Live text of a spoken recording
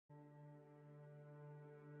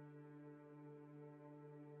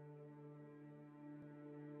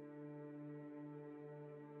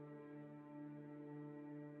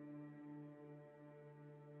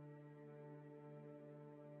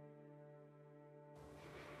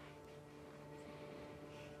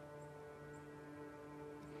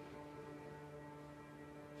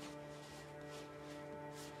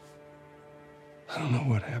I don't know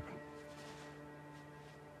what happened.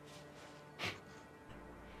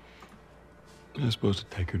 I was supposed to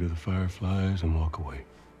take her to the Fireflies and walk away.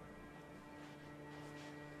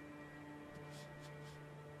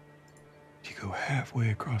 You go halfway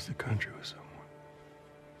across the country with someone.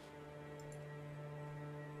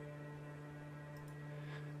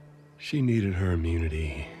 She needed her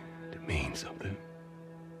immunity to mean something.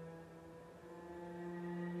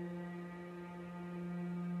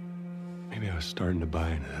 Maybe I was starting to buy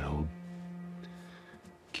into that old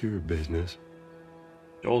cure business.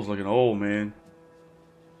 Joel's looking old, man.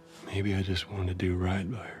 Maybe I just wanted to do right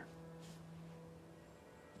by her.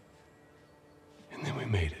 And then we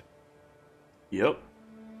made it. Yep.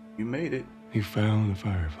 You made it. We found the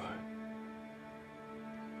Firefly.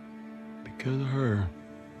 Because of her,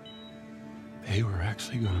 they were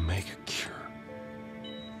actually going to make a cure.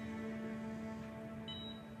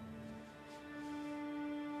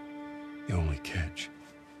 The only catch,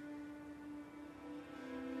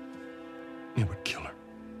 it would kill her.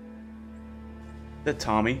 That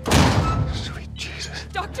Tommy. Sweet Jesus.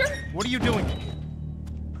 Doctor? What are you doing?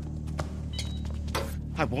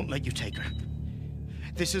 I won't let you take her.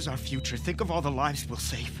 This is our future. Think of all the lives we'll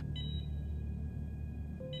save.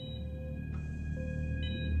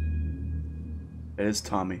 That is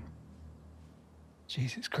Tommy.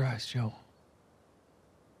 Jesus Christ, Joel.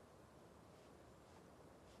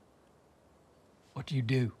 What do you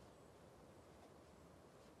do?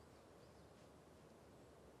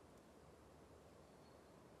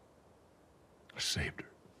 I saved her.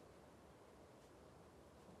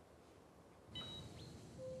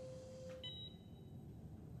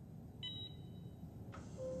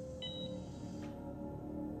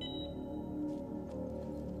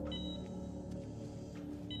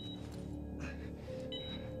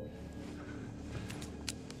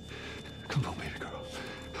 Come on, baby girl.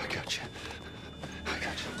 I got you. I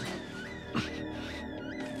got you.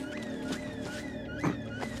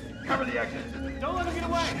 Cover the exit. Don't let him get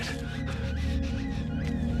away.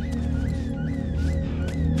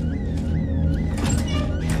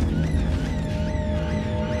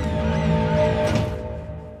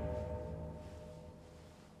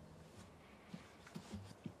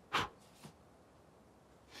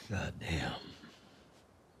 God damn.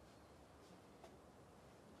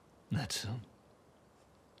 That's so.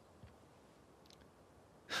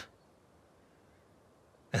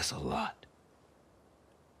 That's a lot.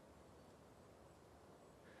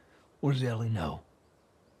 What does Ellie know?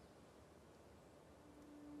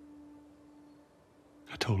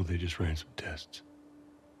 I told her they just ran some tests.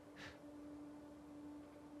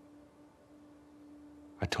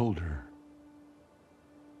 I told her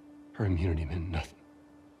her immunity meant nothing.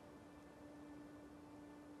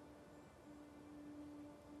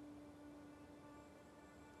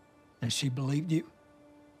 And she believed you?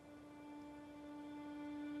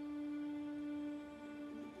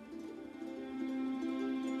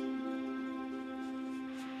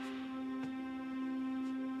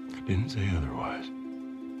 I didn't say otherwise.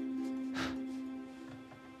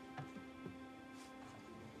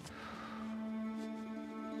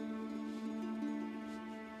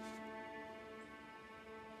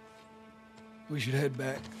 We should head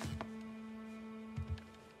back.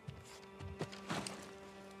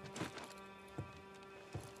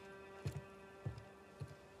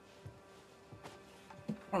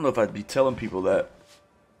 I don't know if I'd be telling people that.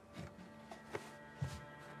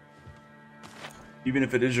 Even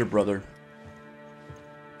if it is your brother.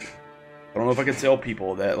 I don't know if I can tell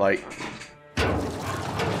people that, like,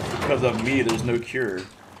 because of me, there's no cure.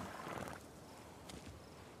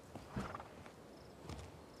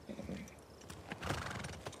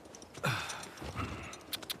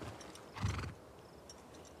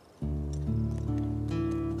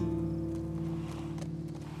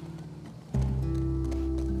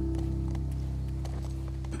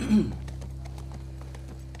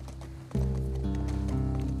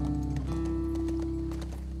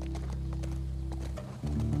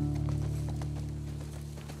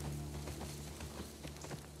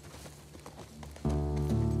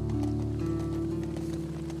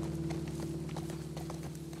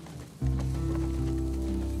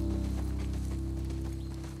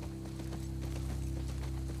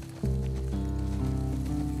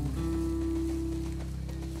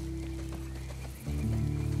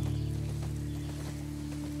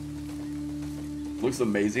 Looks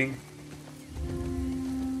amazing.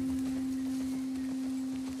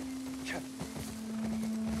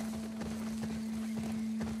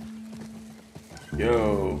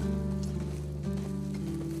 Yo.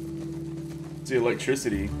 It's the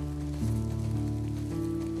electricity.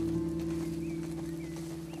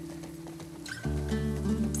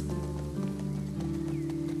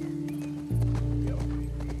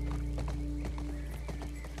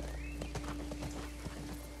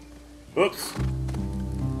 Oops. Yeah,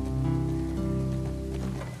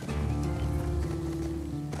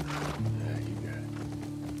 you got it.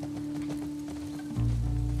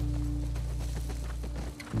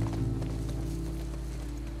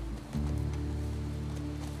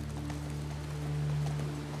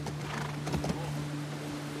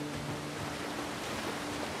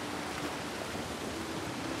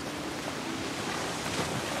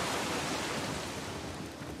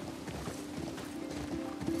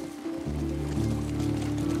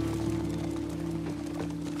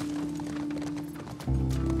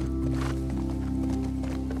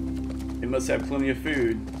 They must have plenty of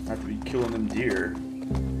food. Have to be killing them deer.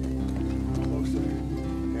 Almost there.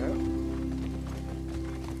 Yeah.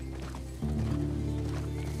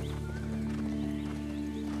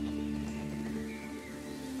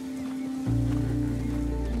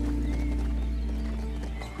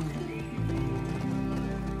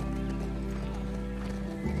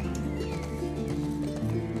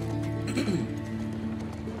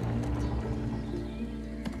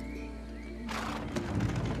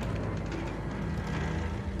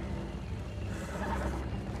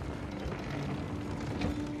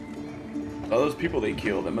 All those people they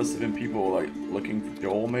killed, that must have been people like looking for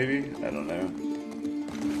Joel, maybe? I don't know.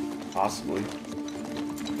 Possibly.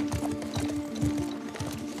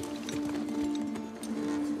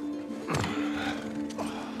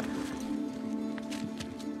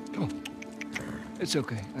 Come on. It's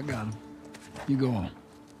okay. I got him. You go on.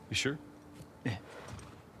 You sure? Yeah.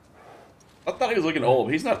 I thought he was looking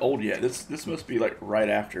old. He's not old yet. This must be like right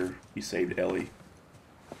after he saved Ellie.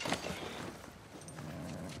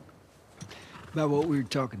 About what we were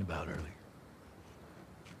talking about earlier.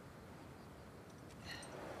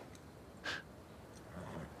 I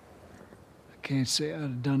can't say I'd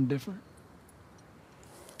have done different.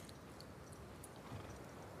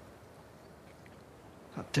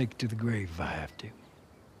 I'll take it to the grave if I have to.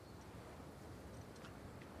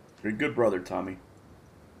 You're a good brother, Tommy.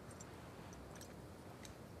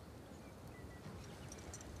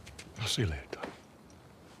 I'll see you later, Tom.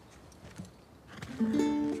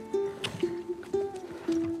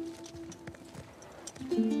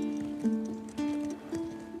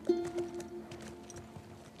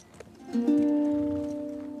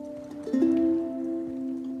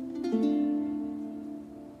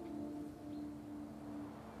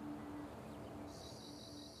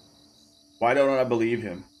 Why don't I believe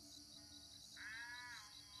him?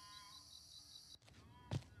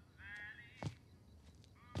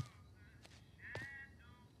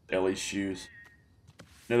 Ellie's shoes.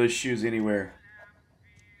 No, those shoes anywhere.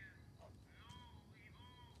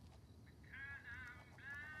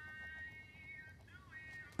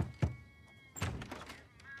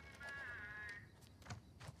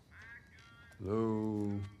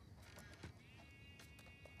 Hello?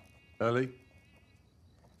 Ellie?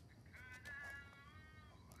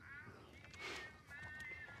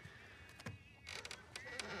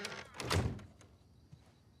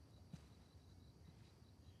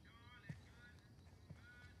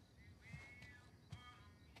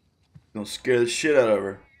 Gonna scare the shit out of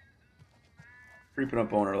her. Creeping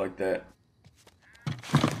up on her like that.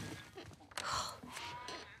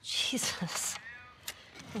 Jesus.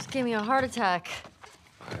 Almost gave me a heart attack.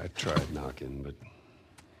 I tried knocking, but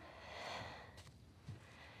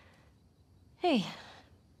Hey,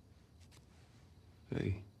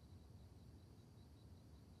 hey,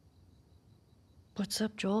 what's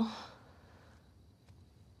up, Joel?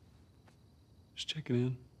 just checking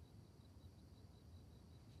in.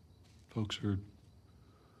 Folks are,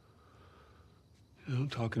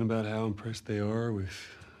 talking about how impressed they are with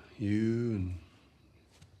you and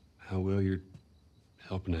how well you're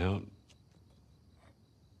helping out.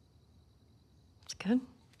 It's good.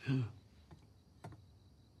 Yeah.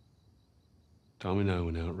 Tommy and I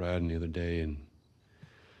went out riding the other day, and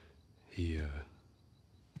he,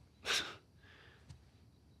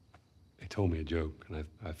 they told me a joke, and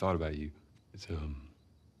I thought about you. It's, oh,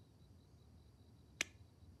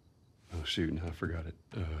 shoot, I forgot it.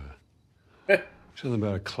 Something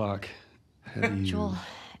about a clock. How do you... Joel,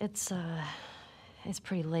 it's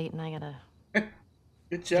pretty late and I gotta Good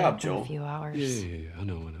get job, up in a Joel. few hours. Yeah, I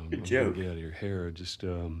know. Good I'm joke. gonna get out of your hair. Just,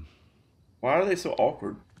 Why are they so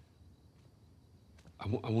awkward? I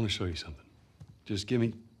want to show you something. Just give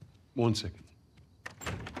me 1 second.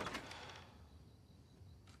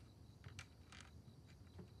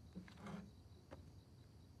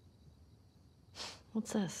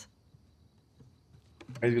 What's this?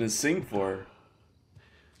 He's gonna sing for her.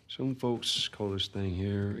 Some folks call this thing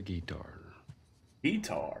here a guitar.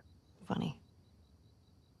 Guitar. Funny.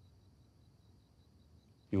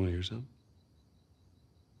 You want to hear something?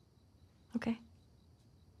 Okay.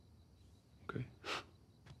 Okay.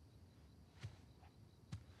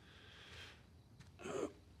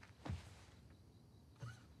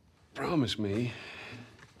 Promise me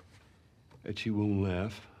that you won't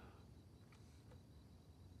laugh.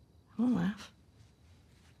 I won't laugh.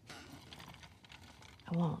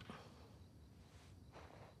 I won't.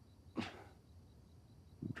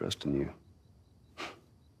 I'm trusting you.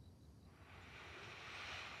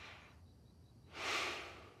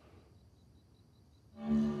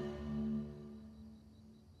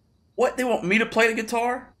 What? They want me to play the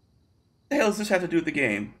guitar? What the hell does this have to do with the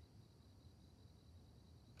game?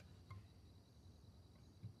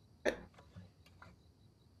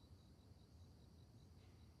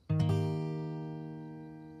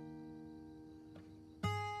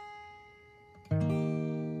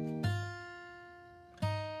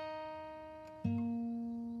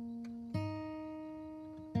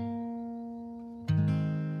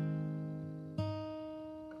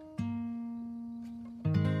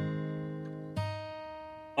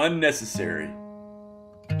 Unnecessary.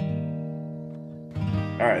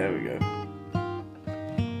 Alright, there we go.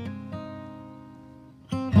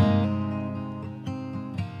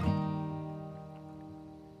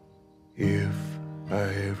 If I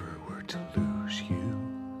ever were to lose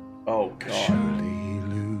you, Oh I'd god. surely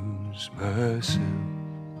lose myself.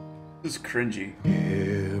 This is cringy.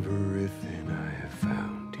 Everything I have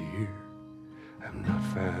found here, I'm not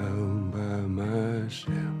found by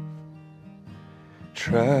myself.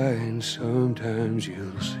 Try and sometimes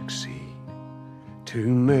you'll succeed to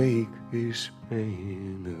make this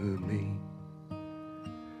man of me.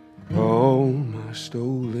 All my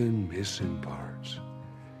stolen missing parts,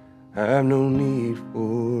 I've no need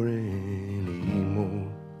for any more.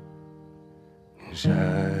 'Cause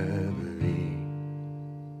I believe,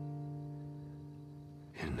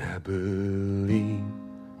 and I believe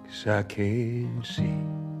 'cause I can see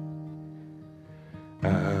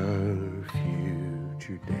our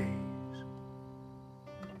future days,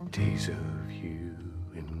 days of you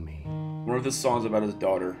and me. I wonder if this song's about his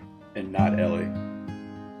daughter and not Ellie.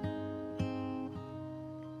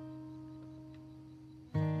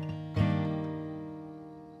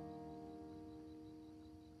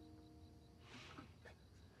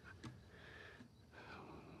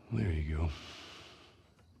 There you go.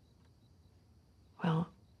 Well,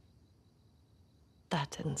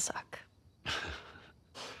 that didn't suck.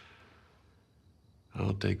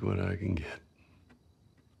 I'll take what I can get.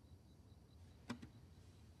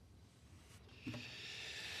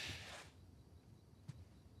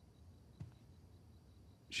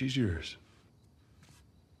 She's yours.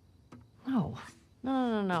 No.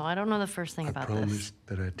 No. I don't know the first thing I about promised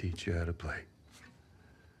this. that I'd teach you how to play.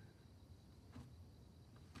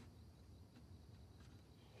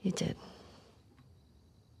 You did.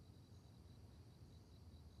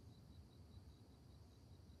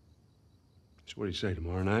 So what do you say,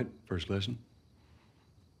 tomorrow night? First lesson?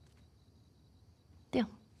 Deal.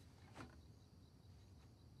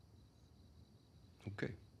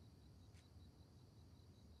 Okay.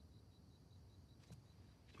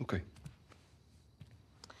 Okay.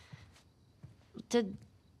 Do you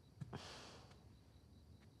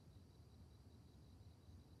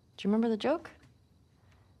remember the joke?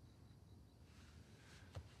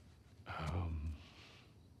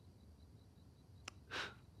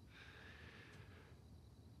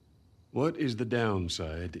 What is the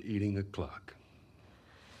downside to eating a clock?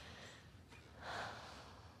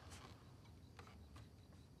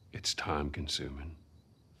 It's time consuming.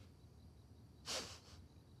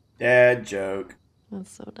 Dad joke.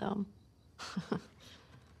 That's so dumb.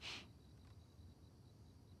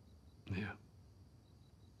 Yeah.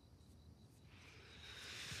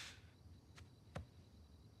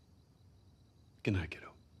 Good night, kiddo.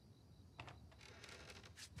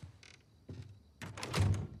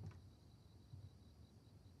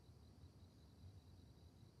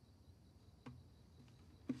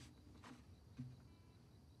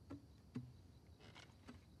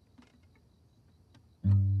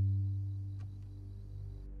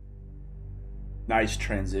 Nice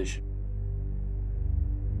transition.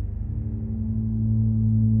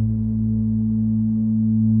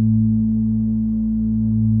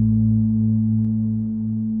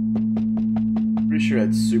 Pretty sure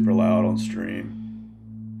that's super loud on stream.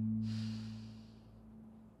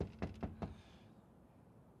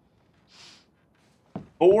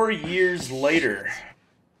 Four years later.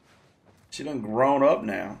 She done grown up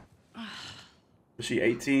now. Is she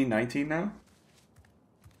 18, 19 now?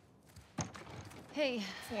 Hey,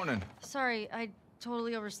 Morning. sorry, I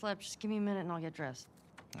totally overslept. Just give me a minute and I'll get dressed.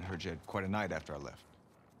 I heard you had quite a night after I left.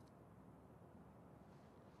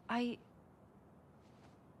 I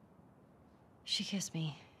She kissed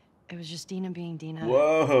me. It was just Dina being Dina.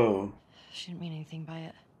 Whoa. She didn't mean anything by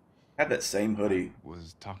it. I had that same hoodie.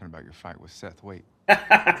 Was talking about your fight with Seth. Wait,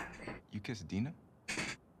 you kissed Dina?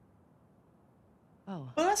 Oh,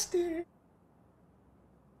 Busted.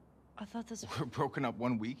 I thought this. We're broken up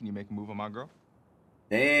 1 week and you make a move on my girl?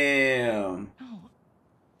 Damn. No.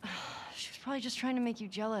 She was probably just trying to make you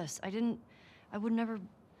jealous. I would never.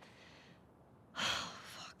 Oh,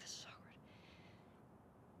 fuck, this is awkward.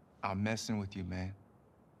 I'm messing with you, man.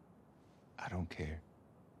 I don't care.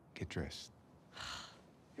 Get dressed.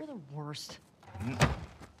 You're the worst.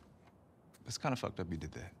 It's kind of fucked up you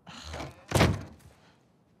did that. Get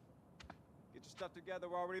your stuff together.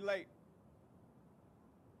 We're already late.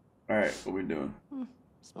 All right, what we doing?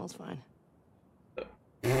 Smells fine.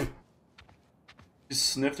 Just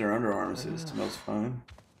sniffed her underarms. It smells fine.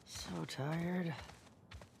 So tired.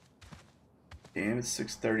 Damn, it's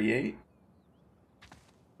 6:38.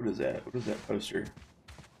 What is that? What is that poster?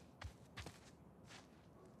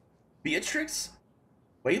 Beatrix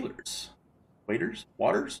Whalers. Waiters?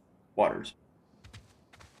 Waters? Waters.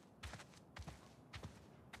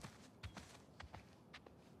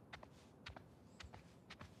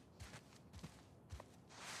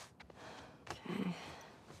 Okay.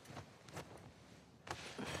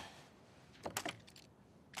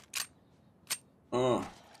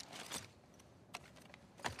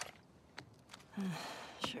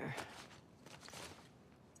 Sure.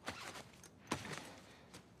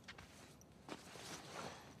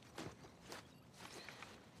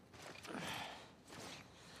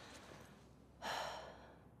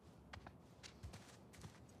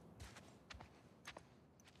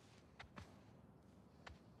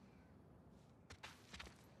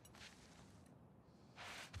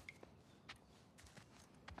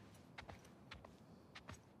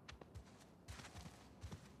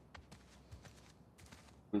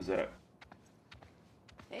 What is that?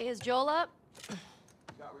 Hey, is Joel up?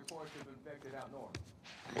 Got reports of infected out north.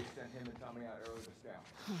 We sent him and Tommy out early to scout.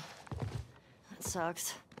 That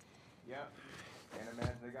sucks. Yep. Can't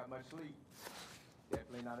imagine they got much sleep.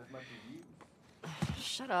 Definitely not as much as you.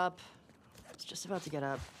 Shut up. I was just about to get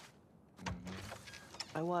up.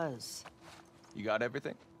 I was. You got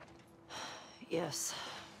everything? Yes.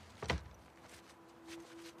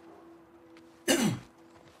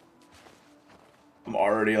 I'm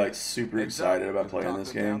already like super Heads up, excited about we playing talked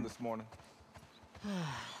this her down game. This morning.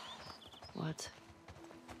 What?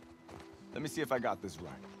 Let me see if I got this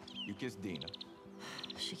right. You kissed Dina,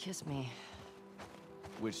 She kissed me.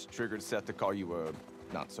 which triggered Seth to call you a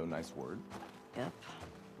not so nice word. Yep.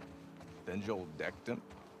 Then Joel decked him,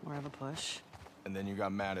 More of a push. and then you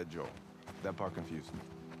got mad at Joel. That part confused me.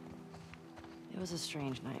 It was a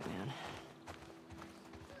strange night, man.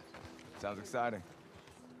 Sounds exciting.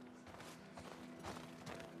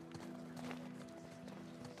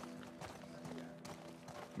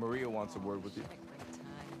 Maria wants a word with you.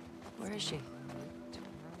 Where is she?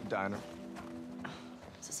 Diner.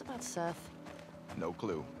 Is this about Seth? No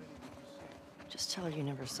clue. Just tell her you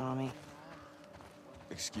never saw me.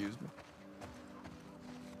 Excuse me?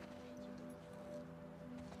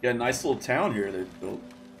 Yeah, nice little town here they built.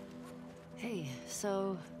 Hey,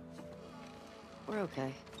 so... We're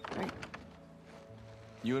okay, right?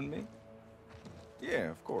 You and me? Yeah,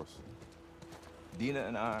 of course. Dina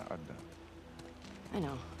and I are done. I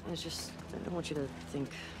know. I was just... I don't want you to think...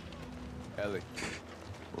 Ellie,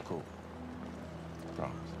 we're cool.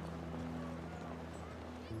 Promise.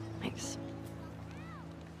 Thanks.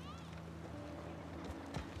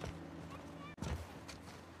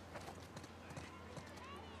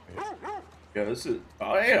 Yeah, this is.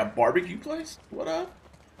 Oh, hey, a barbecue place? What up?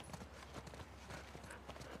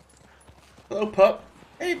 Hello, pup.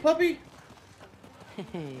 Hey, puppy. Hey,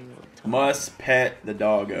 little Tom. Must pet the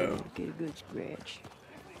doggo. Get a good scratch.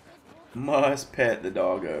 Must pet the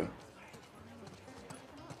doggo.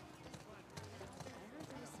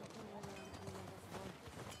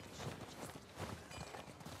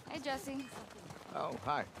 Hey, Jesse. Oh,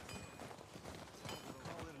 hi.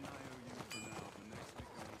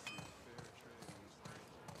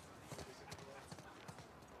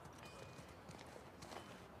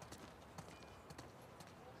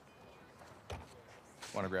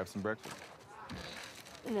 Want to grab some breakfast?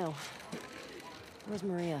 No. Where's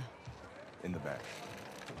Maria? In the back.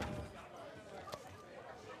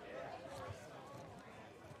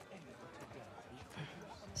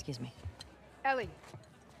 Excuse me. Ellie.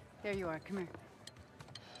 There you are. Come here.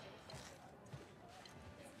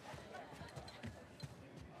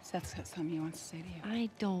 Seth's got something he wants to say to you. I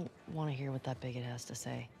don't want to hear what that bigot has to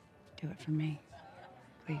say. Do it for me.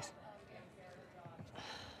 Please.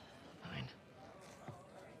 Fine.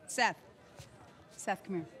 Seth, Seth,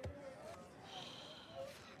 come here.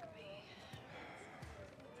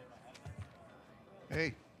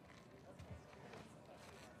 Hey.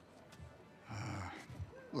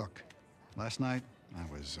 Look, last night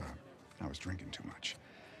I was drinking too much.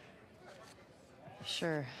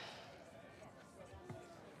 Sure.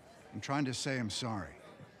 I'm trying to say I'm sorry.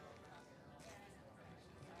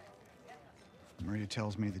 Maria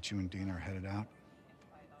tells me that you and Dina are headed out.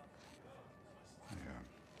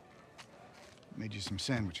 I made you some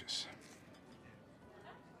sandwiches.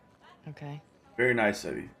 Okay. Very nice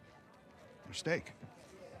of you. Or steak.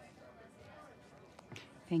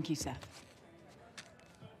 Thank you, Seth.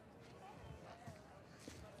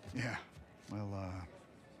 Yeah. Well,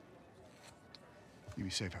 you be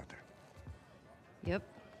safe out there. Yep.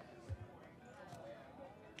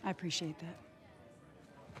 I appreciate that.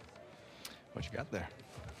 What you got there?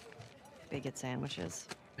 Bigot sandwiches.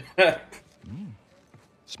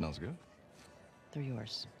 Smells good. They're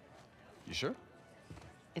yours. You sure?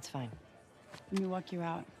 It's fine. Let me walk you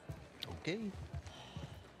out. Okay.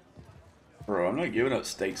 Bro, I'm not giving up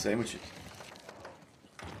steak sandwiches.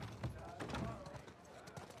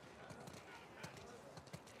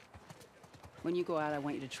 When you go out, I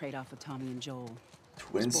want you to trade off with Tommy and Joel.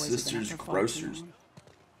 Twin Those boys have been Sisters out there for too Grocers. long.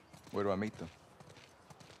 Where do I meet them?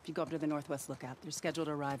 If you go up to the Northwest Lookout, they're scheduled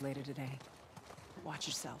to arrive later today. Watch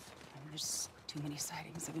yourself. There's too many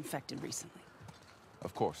sightings of infected recently.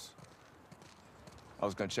 Of course. I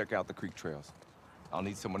was gonna check out the creek trails. I'll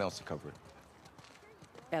need someone else to cover it.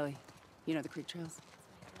 Ellie, you know the creek trails?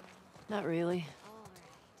 Not really.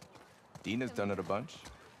 Dina's done it a bunch.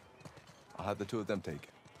 I'll have the two of them take it.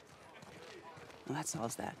 Well, that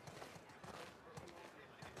solves that.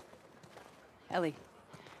 Ellie,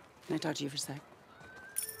 can I talk to you for a sec?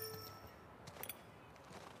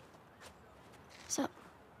 What's up?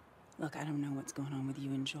 Look, I don't know what's going on with you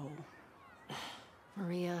and Joel.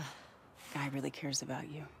 Maria, Guy really cares about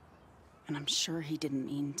you. And I'm sure he didn't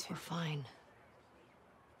mean to. we're fine.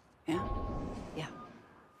 Yeah? Yeah.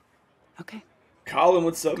 Okay. Colin,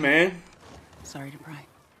 what's up, man? Sorry to pry.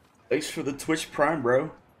 Thanks for the Twitch Prime,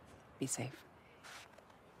 bro. Be safe.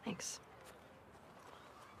 Thanks.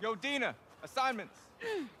 Yo, Dina! Assignments!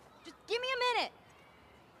 Just give me a minute.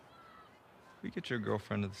 We get your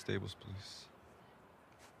girlfriend to the stables, please.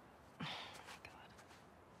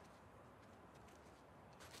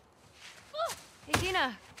 Hey,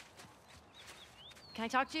 Dina. Can I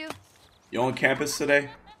talk to you? You on campus today?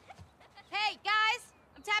 Hey, guys!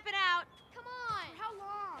 I'm tapping out. Come on! For how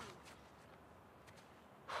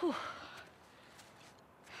long?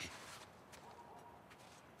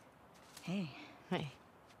 Hey. Hey.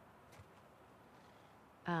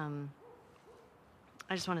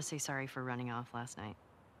 I just want to say sorry for running off last night.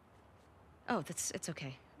 Oh, it's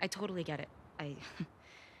okay. I totally get it. I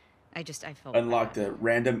felt Unlocked a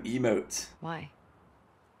random emote. Why?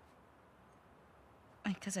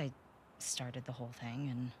 because I started the whole thing,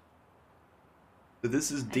 and So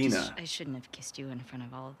this is Dina. I shouldn't have kissed you in front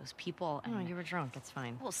of all of those people. No, And you were drunk. It's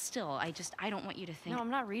fine. well, still, I don't want you to think. No,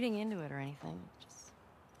 I'm not reading into it or anything. Just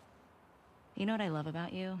You know what I love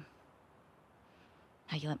about you?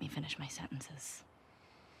 How you let me finish my sentences.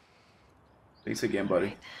 Thanks again,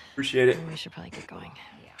 buddy. Appreciate it. we should probably get going.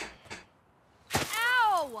 Yeah.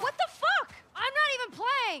 Ow! What the fuck? I'm not even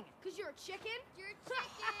playing. Cause you're a chicken. You're a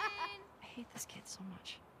chicken. I hate this kid so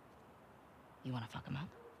much. You want to fuck him up?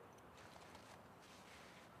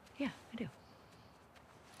 Yeah, I do.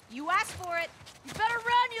 You asked for it. You better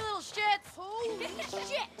run, you little shits! Holy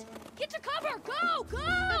shit! Get to cover. Go,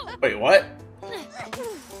 go. Wait, what?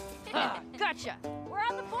 Gotcha. We're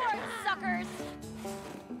on the board, suckers.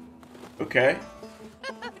 Okay.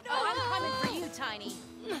 I'm coming for you, Tiny.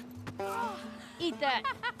 Eat that.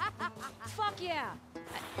 Fuck yeah.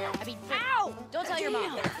 I mean, ow! Don't tell your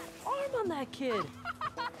mom. Arm on that kid.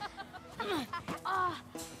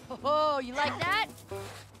 Oh, you like that?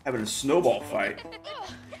 Having a snowball fight.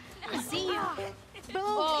 I see you. Boom!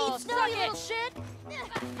 Oh, Eat snow, suck you it. little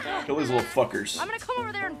shit! Kill these little fuckers. I'm gonna come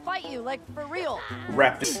over there and fight you, like, for real.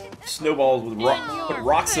 Wrap these snowballs with put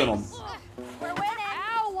rocks in them. We're winning!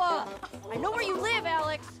 Ow! I know where you live,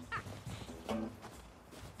 Alex.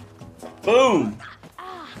 Boom!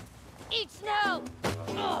 Eat snow.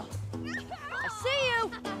 I see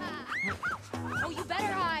you! Oh, you better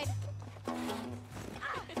hide.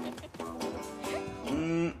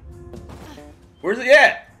 Where's it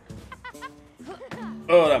at?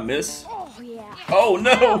 Oh, did I miss? Oh, yeah. Oh,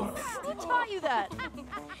 no! Who taught you that?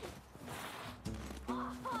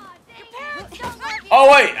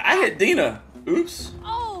 Oh, wait! I hit Dina. Oops.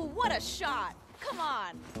 Oh, what a shot. Come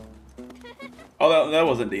on. Oh, that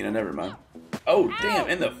wasn't Dina. Never mind. Oh, damn,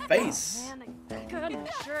 in the face. Man, I got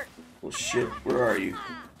his shirt. Well, shit, where are you?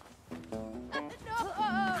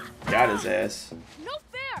 Got his ass. No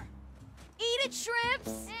fair! Eat it,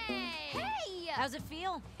 shrimps! Hey! How's it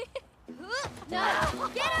feel? No!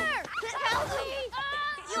 Get her! Help me!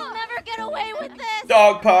 You'll never get away with this!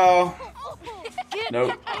 Dog pile. Get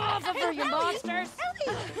Nope. off of her, you monsters!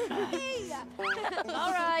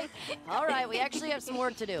 All right, we actually have some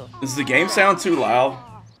work to do. Does the game sound too loud?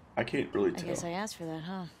 I can't really I tell. guess I asked for that,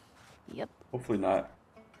 huh? Yep, Hopefully not.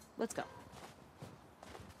 Let's go.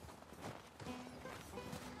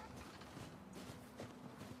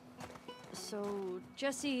 so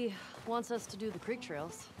Jesse wants us to do the creek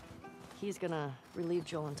trails. He's gonna relieve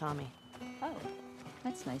Joel and Tommy. Oh,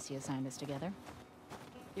 that's nice you assigned us together.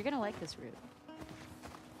 You're gonna like this route.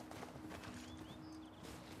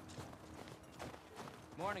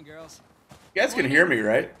 Morning, girls. You guys can hear me,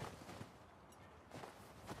 right?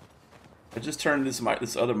 I just turned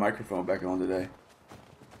this other microphone back on today.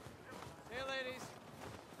 Hey, ladies.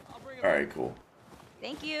 I'll bring it. All right, cool.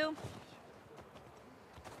 Thank you.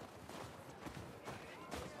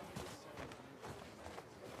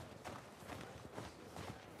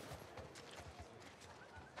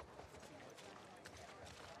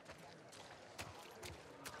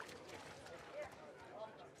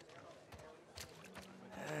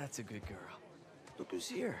 That's a good girl. Look who's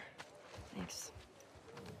here. Thanks.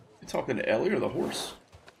 You talking to Ellie or the horse?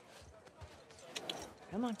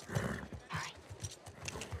 Come on.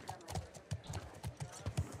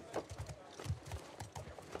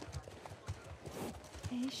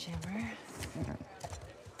 Hey, Shimmer.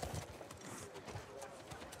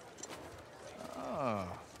 Ah,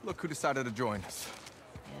 look who decided to join us.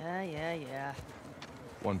 Yeah.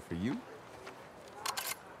 One for you.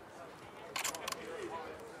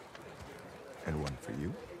 And one for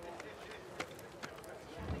you.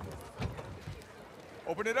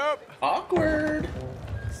 Open it up. Awkward.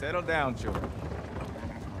 Settle down, children.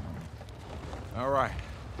 All right.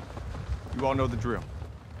 You all know the drill.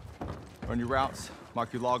 Run your routes,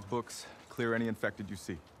 mark your logbooks, clear any infected you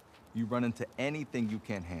see. You run into anything you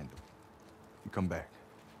can't handle, you come back.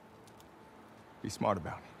 Be smart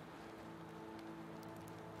about it.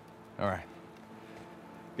 All right.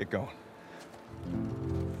 Get going.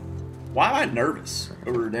 Why am I nervous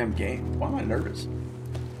over a damn game? Why am I nervous?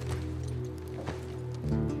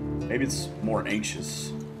 Maybe it's more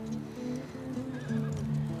anxious.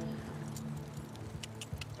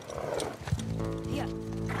 Yeah.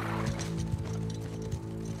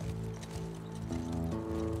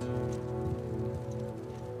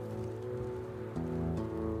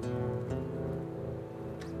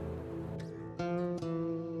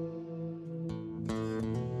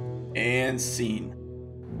 And scene.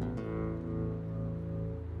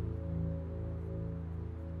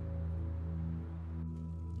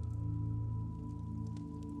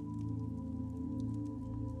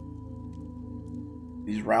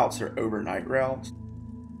 These routes are overnight routes.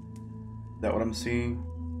 Is that what I'm seeing?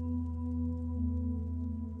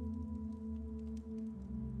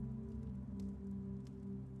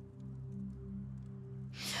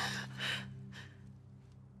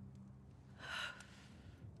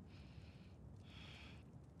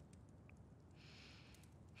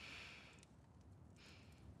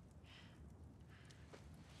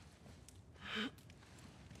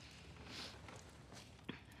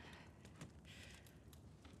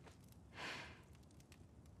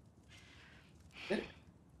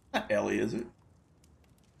 Not Ellie, is it?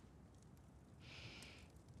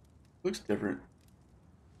 Looks different.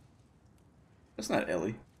 That's not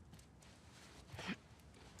Ellie.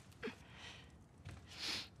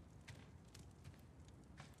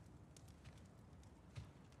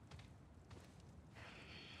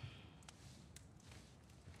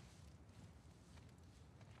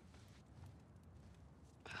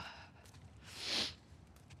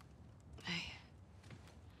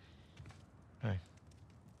 Hey.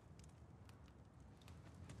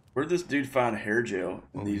 Where'd this dude find hair gel in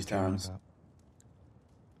What were you these talking times? about?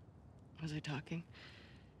 Was I talking?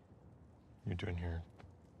 You're doing your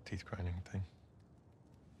teeth grinding thing.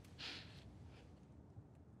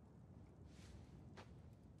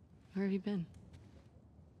 Where have you been?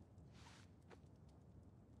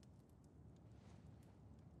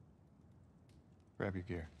 Grab your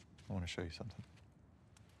gear. I want to show you something.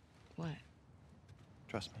 What?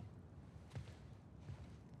 Trust me.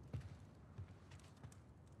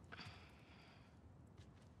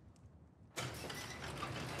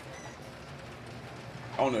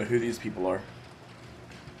 I don't know who these people are.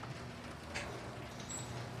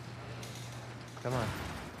 Come on.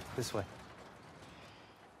 This way.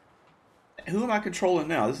 Who am I controlling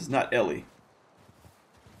now? This is not Ellie.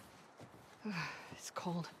 It's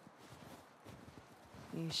cold.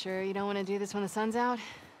 You sure you don't want to do this when the sun's out?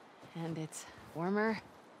 And it's warmer?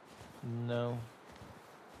 No.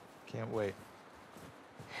 Can't wait.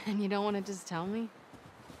 And you don't want to just tell me?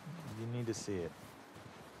 You need to see it.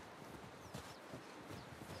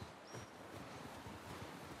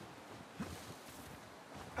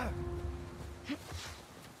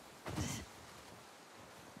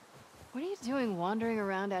 What are you doing wandering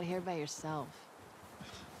around out here by yourself?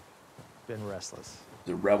 Been restless.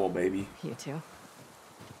 The rebel, baby. You too?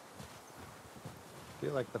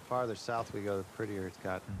 Feel like the farther south we go, the prettier it's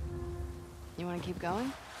gotten. You want to keep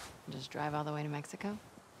going? Just drive all the way to Mexico?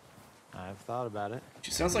 I've thought about it.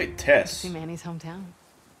 She sounds like Tess. See Manny's hometown.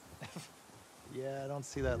 Yeah, I don't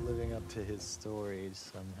see that living up to his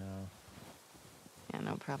stories somehow. Yeah,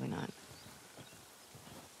 no, probably not.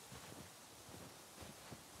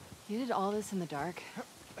 You did all this in the dark?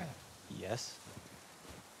 Yes.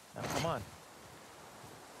 Now, come on.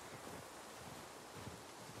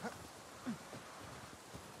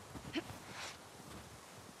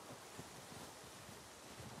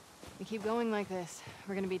 We keep going like this,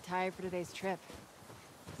 we're gonna be tired for today's trip.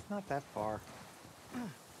 It's not that far.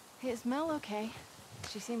 Hey, is Mel okay?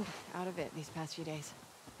 She seemed out of it these past few days.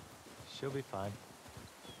 She'll be fine.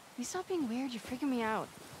 You stop being weird, you're freaking me out.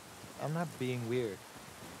 I'm not being weird.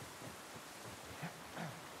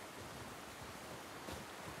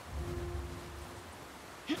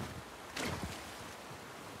 Are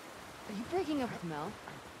you breaking up with Mel?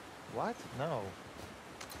 What? No.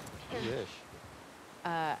 I wish.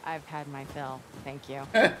 I've had my fill, thank you.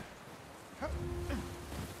 Ouch.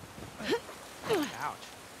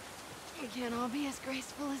 We can't all be as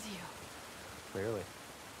graceful as you. Clearly.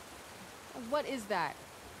 What is that?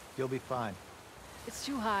 You'll be fine. It's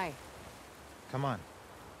too high. Come on.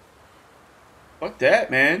 Fuck that,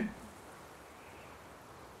 man.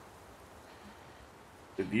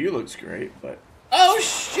 The view looks great, but... Oh,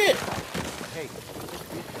 shit! Hey,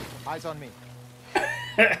 eyes on me.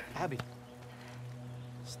 Abby.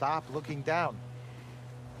 Stop looking down.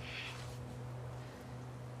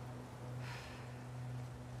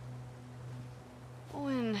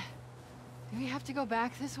 Owen, do we have to go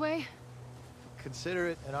back this way? Consider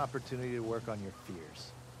it an opportunity to work on your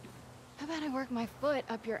fears. How about I work my foot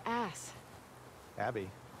up your ass? Abby,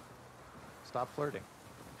 stop flirting.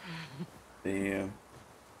 Damn.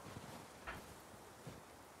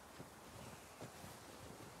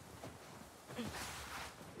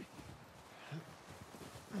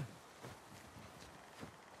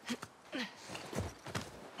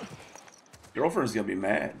 Girlfriend's gonna be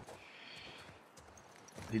mad.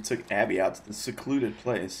 He took Abby out to the secluded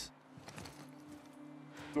place.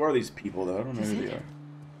 Who are these people, though? I don't know who they are.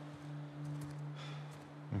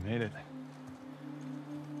 We made it.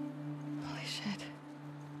 Holy shit.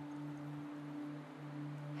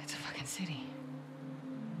 It's a fucking city.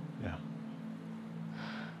 Yeah.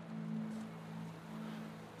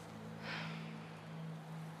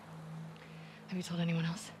 Have you told anyone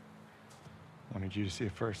else? Wanted you to see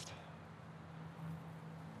it first.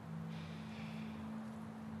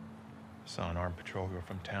 Saw an armed patrol go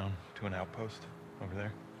from town to an outpost over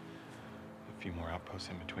there. A few more outposts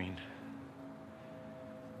in between.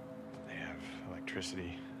 They have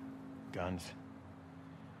electricity, guns.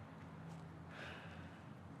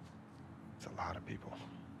 It's a lot of people.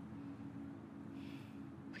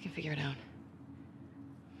 We can figure it out.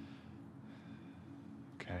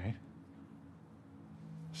 Okay.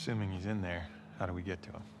 Assuming he's in there, how do we get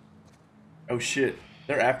to him? Oh shit,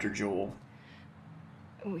 they're after Joel.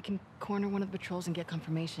 We can corner one of the patrols and get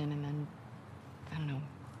confirmation, and then, I don't know,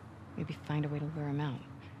 maybe find a way to lure him out.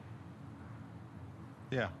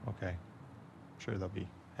 Yeah, okay. Sure, they'll be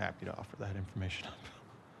happy to offer that information up.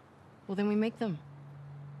 Well, then we make them.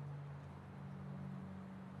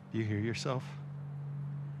 You hear yourself?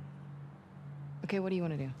 Okay, what do you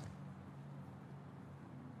want to do?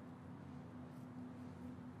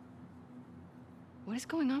 What is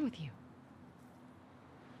going on with you?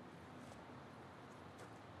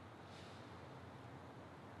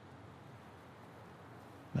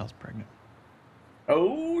 Mel's pregnant.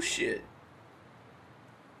 Oh shit.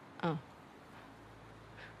 Oh.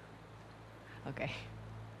 Okay.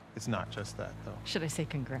 It's not just that, though. Should I say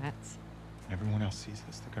congrats? When everyone else sees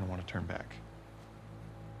this, they're gonna want to turn back.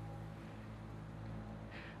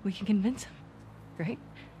 We can convince him, right?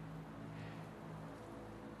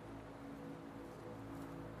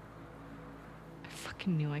 I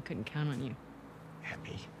fucking knew I couldn't count on you.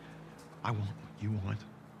 Abby, I want what you want,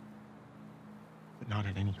 but not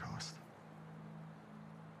at any cost.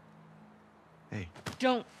 Hey,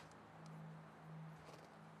 Don't.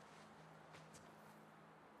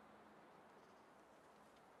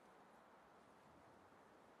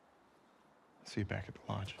 See you back at the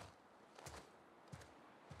lodge.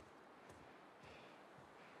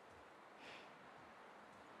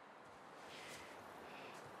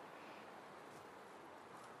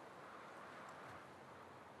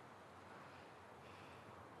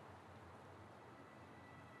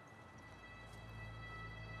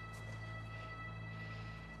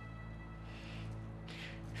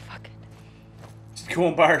 Fuck it. She's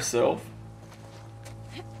going by herself.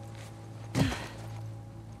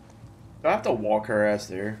 Do I have to walk her ass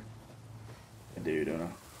there? I do, don't I?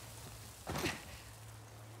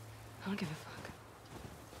 I don't give a fuck.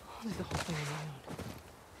 I'll do the whole thing on my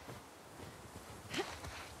own.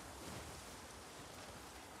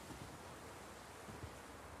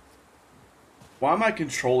 Why am I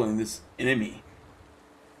controlling this enemy?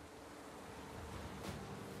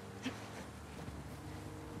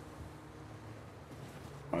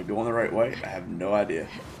 Am I going the right way? I have no idea.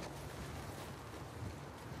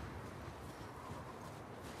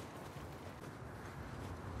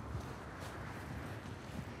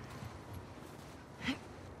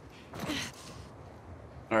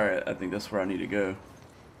 Alright, I think that's where I need to go.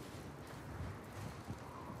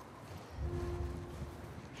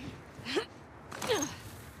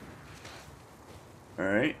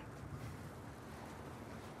 Alright.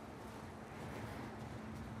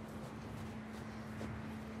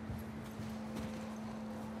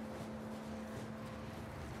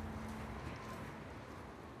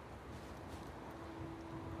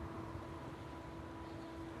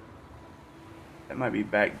 That might be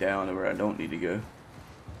back down to where I don't need to go.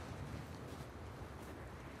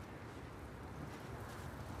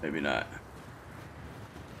 Maybe not.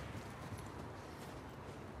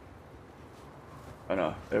 Oh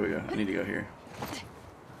no, there we go. I need to go here.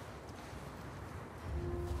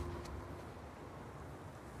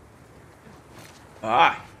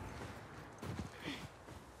 Ah!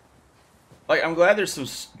 Like, I'm glad there's some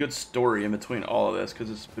good story in between all of this, because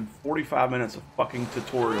it's been 45 minutes of fucking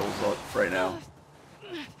tutorials right now.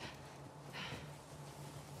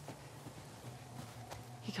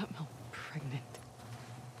 He got Mel pregnant.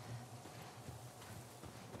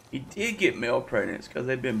 He did get Mel pregnant. It's because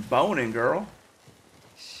they've been boning, girl.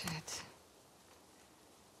 Shit.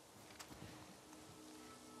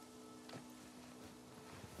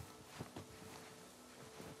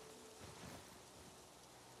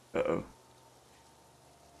 Uh-oh.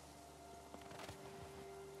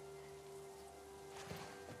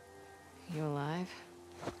 You alive?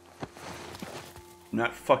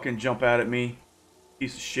 Not fucking jump out at me.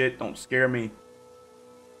 Piece of shit. Don't scare me.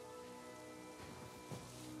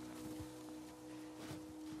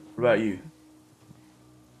 What about you?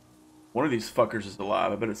 One of these fuckers is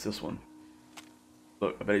alive. I bet it's this one.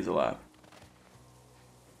 Look, I bet he's alive.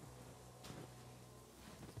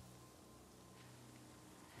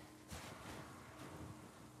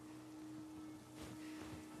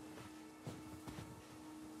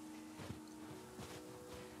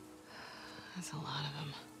 That's a lot of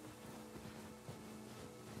them.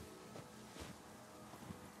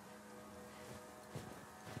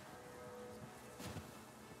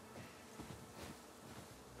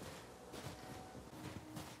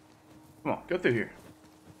 Come on, go through here.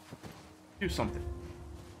 Do something.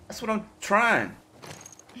 That's what I'm trying.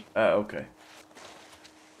 Okay. I'm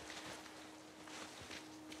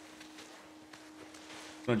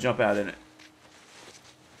gonna jump out in it.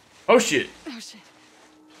 Oh shit! Oh shit.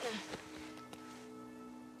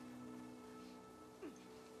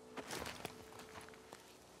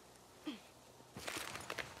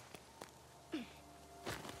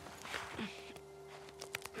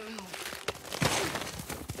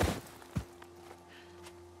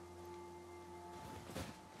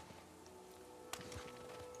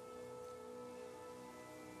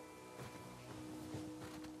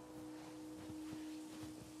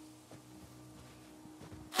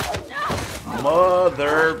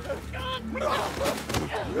 Mother.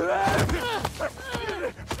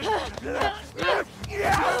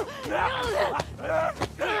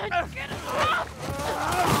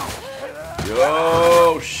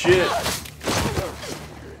 Yo, shit.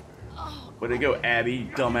 Way to go,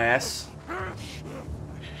 Abby, dumbass.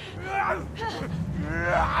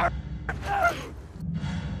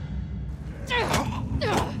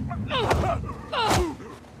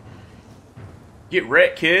 Get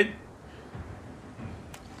wrecked, kid.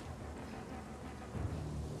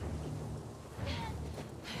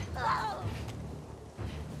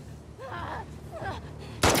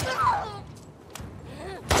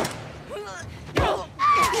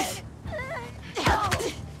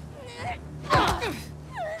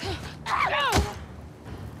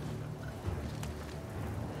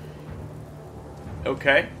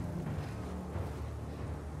 Okay.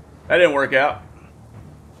 That didn't work out.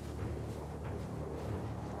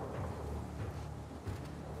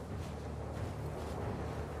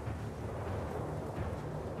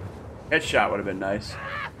 Headshot would have been nice.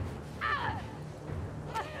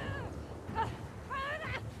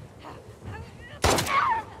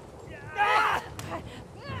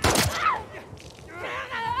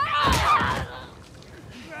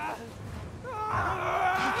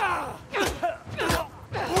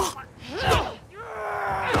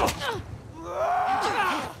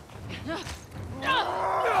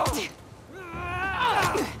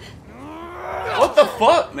 What the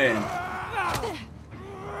fuck, man?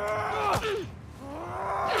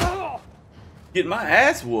 Getting my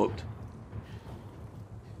ass whooped.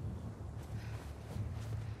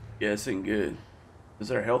 Yeah, this ain't good. Is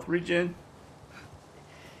there a health regen?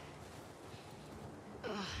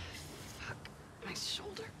 Fuck. My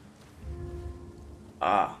shoulder.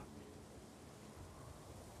 Ah.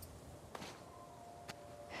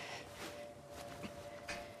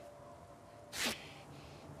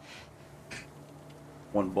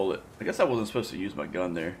 One bullet. I guess I wasn't supposed to use my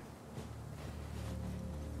gun there.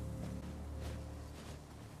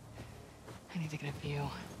 I need to get a view.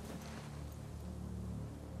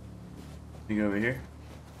 You go over here.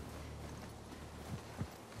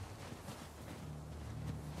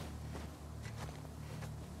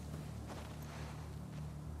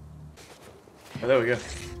 Oh, there we go.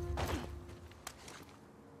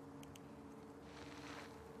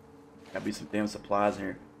 Gotta be some damn supplies in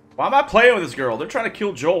here. Why am I playing with this girl? They're trying to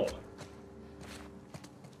kill Joel.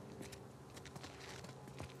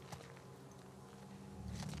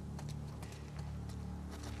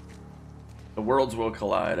 The worlds will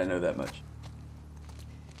collide, I know that much.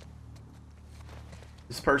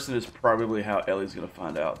 This person is probably how Ellie's gonna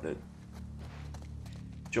find out that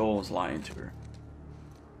Joel is lying to her.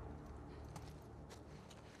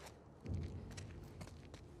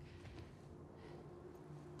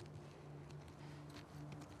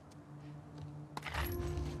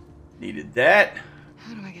 Needed that.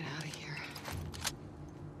 How do I get out of here?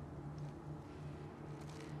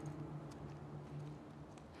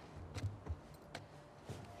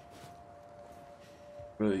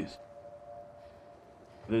 What are these?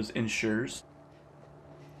 Are those insures?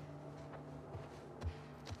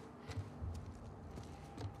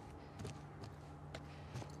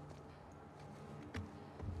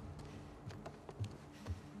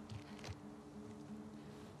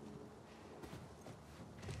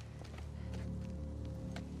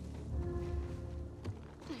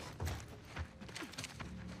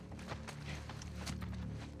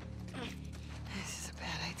 This is a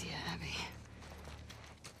bad idea, Abby.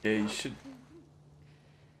 Yeah, you should.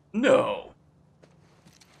 No.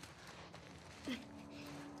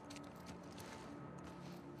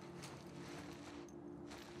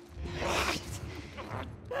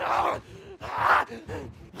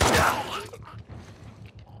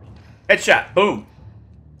 Headshot. Boom.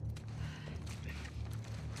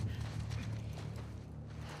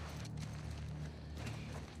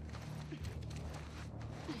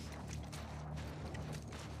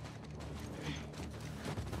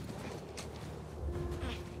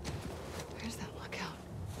 Where's that lookout?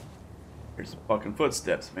 Here's some fucking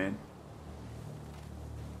footsteps, man.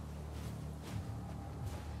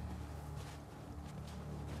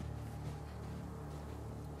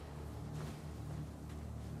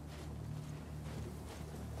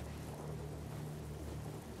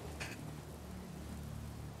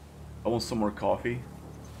 I want some more coffee.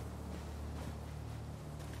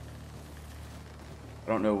 I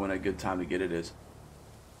don't know when a good time to get it is.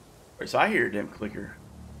 Alright, so I hear a damn clicker.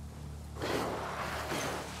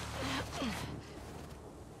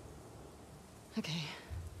 Okay.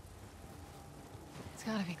 It's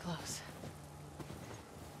gotta be close.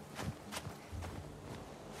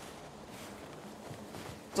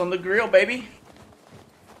 It's on the grill, baby.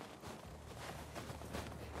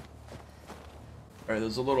 Alright,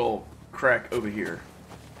 there's a little crack over here.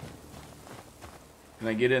 Can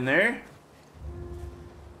I get in there?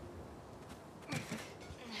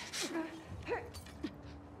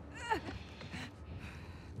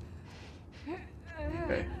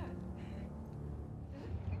 Okay.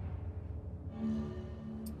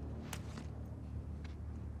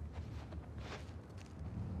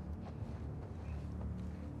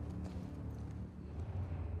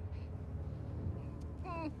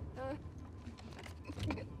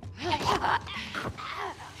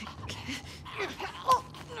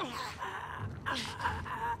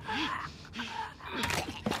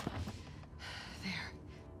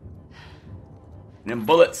 Them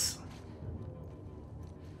bullets.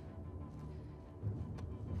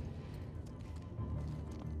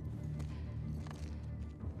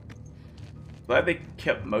 Glad they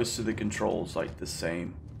kept most of the controls like the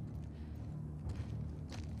same.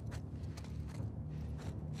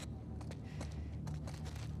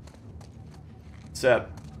 Except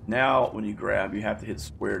now when you grab, you have to hit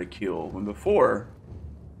square to kill. When before,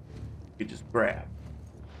 you could just grab.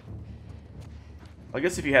 I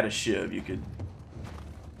guess if you had a shiv, you could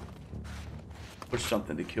push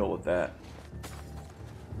something to kill with that.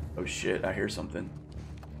 Oh shit, I hear something.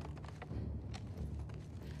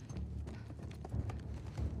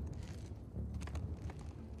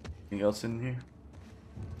 Anything else in here?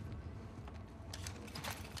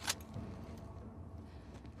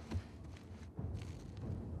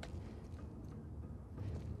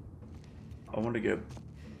 I want to go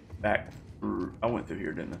back through. I went through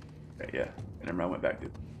here, didn't I? Okay, yeah. Never mind, I went back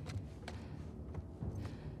through.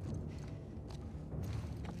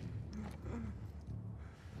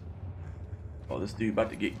 Oh, this dude about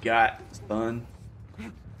to get got, son.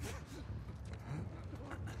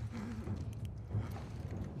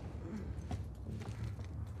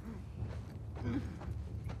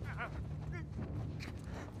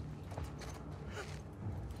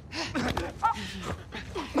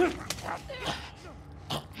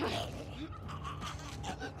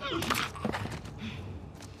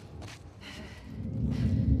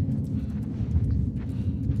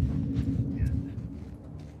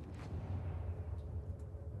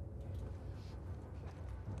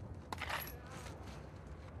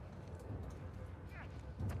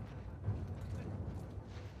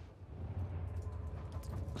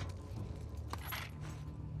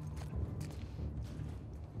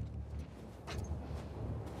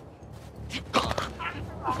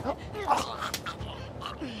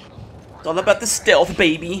 It's all about the stealth,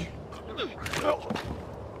 baby.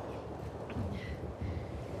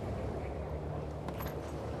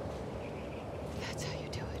 That's how you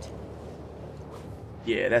do it.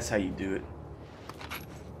 Yeah, that's how you do it.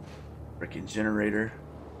 Freaking generator.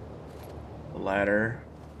 The ladder.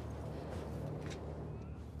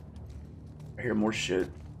 I hear more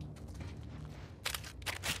shit.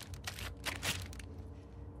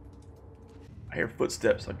 I hear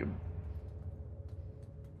footsteps like a...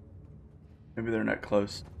 Maybe they're not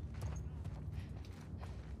close.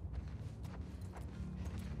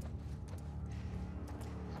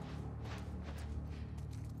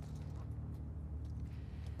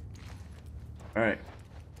 All right.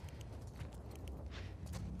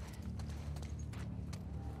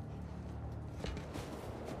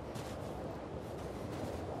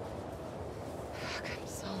 Fuck, I'm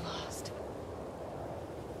so lost.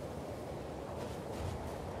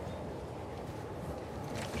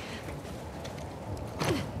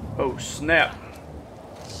 Oh, snap.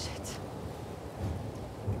 Shit.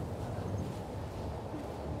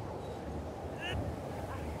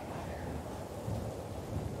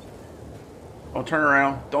 Don't turn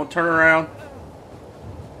around. Don't turn around.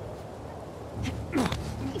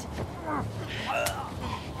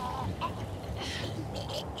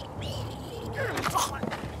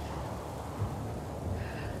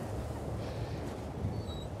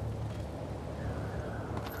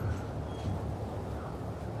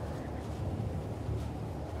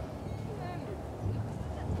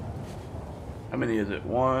 How many is it?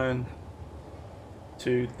 1,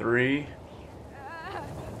 2, 3.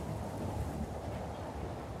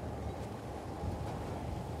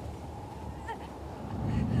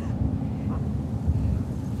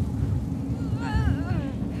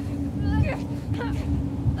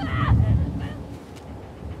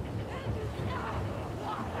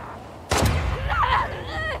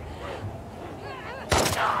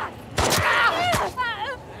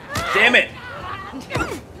 Damn it!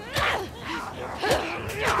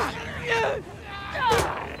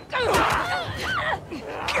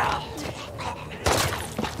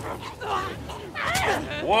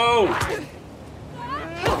 Whoa!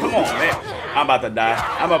 Come on, man. I'm about to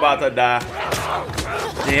die. I'm about to die.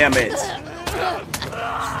 Damn it.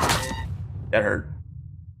 That hurt.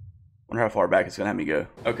 Wonder how far back it's gonna have me go.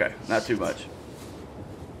 Okay, not too much.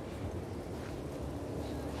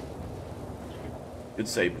 Good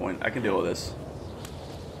save point. I can deal with this.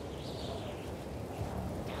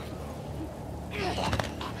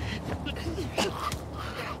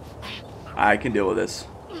 I can deal with this.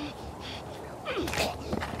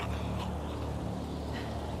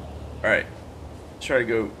 Alright. Let's try to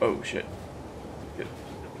go... Oh, shit. Good.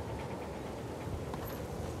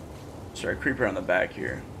 Let's try to creep around the back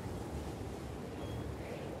here.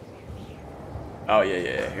 Oh,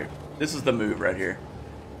 yeah. Here. This is the move right here.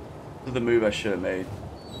 This is the move I should have made.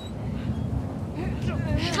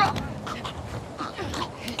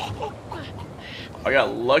 I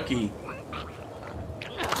got lucky.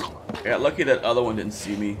 Yeah, lucky that other one didn't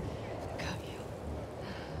see me.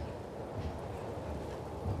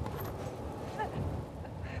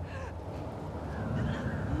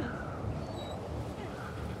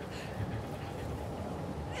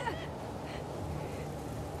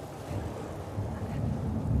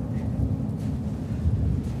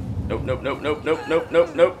 Nope, nope, nope, nope, nope, nope,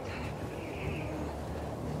 nope, nope.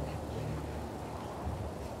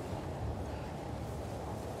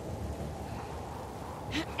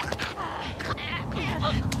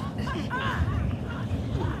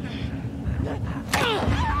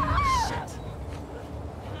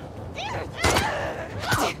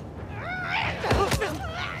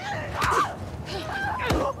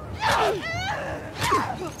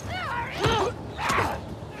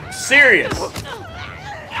 Serious.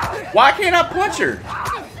 Why can't I punch her?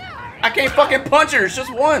 I can't fucking punch her. It's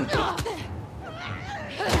just one.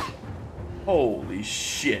 Holy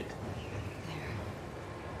shit.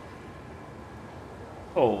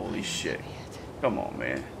 Holy shit. Come on,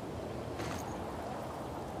 man.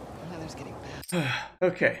 Weather's getting bad.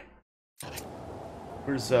 Okay.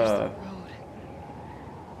 Where's the road?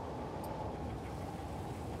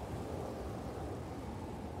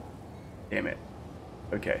 Damn it.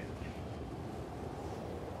 Okay.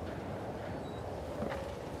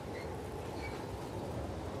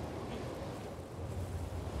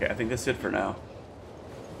 Okay, I think that's it for now.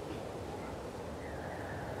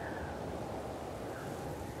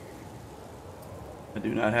 I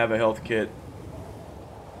do not have a health kit.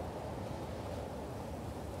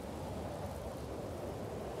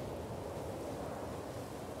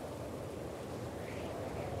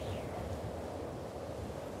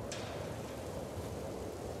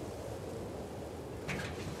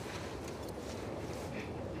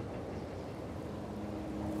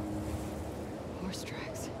 Horse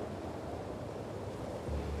tracks.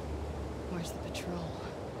 Where's the patrol?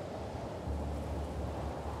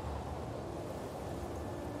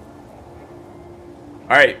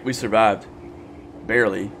 Alright, we survived.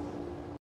 Barely.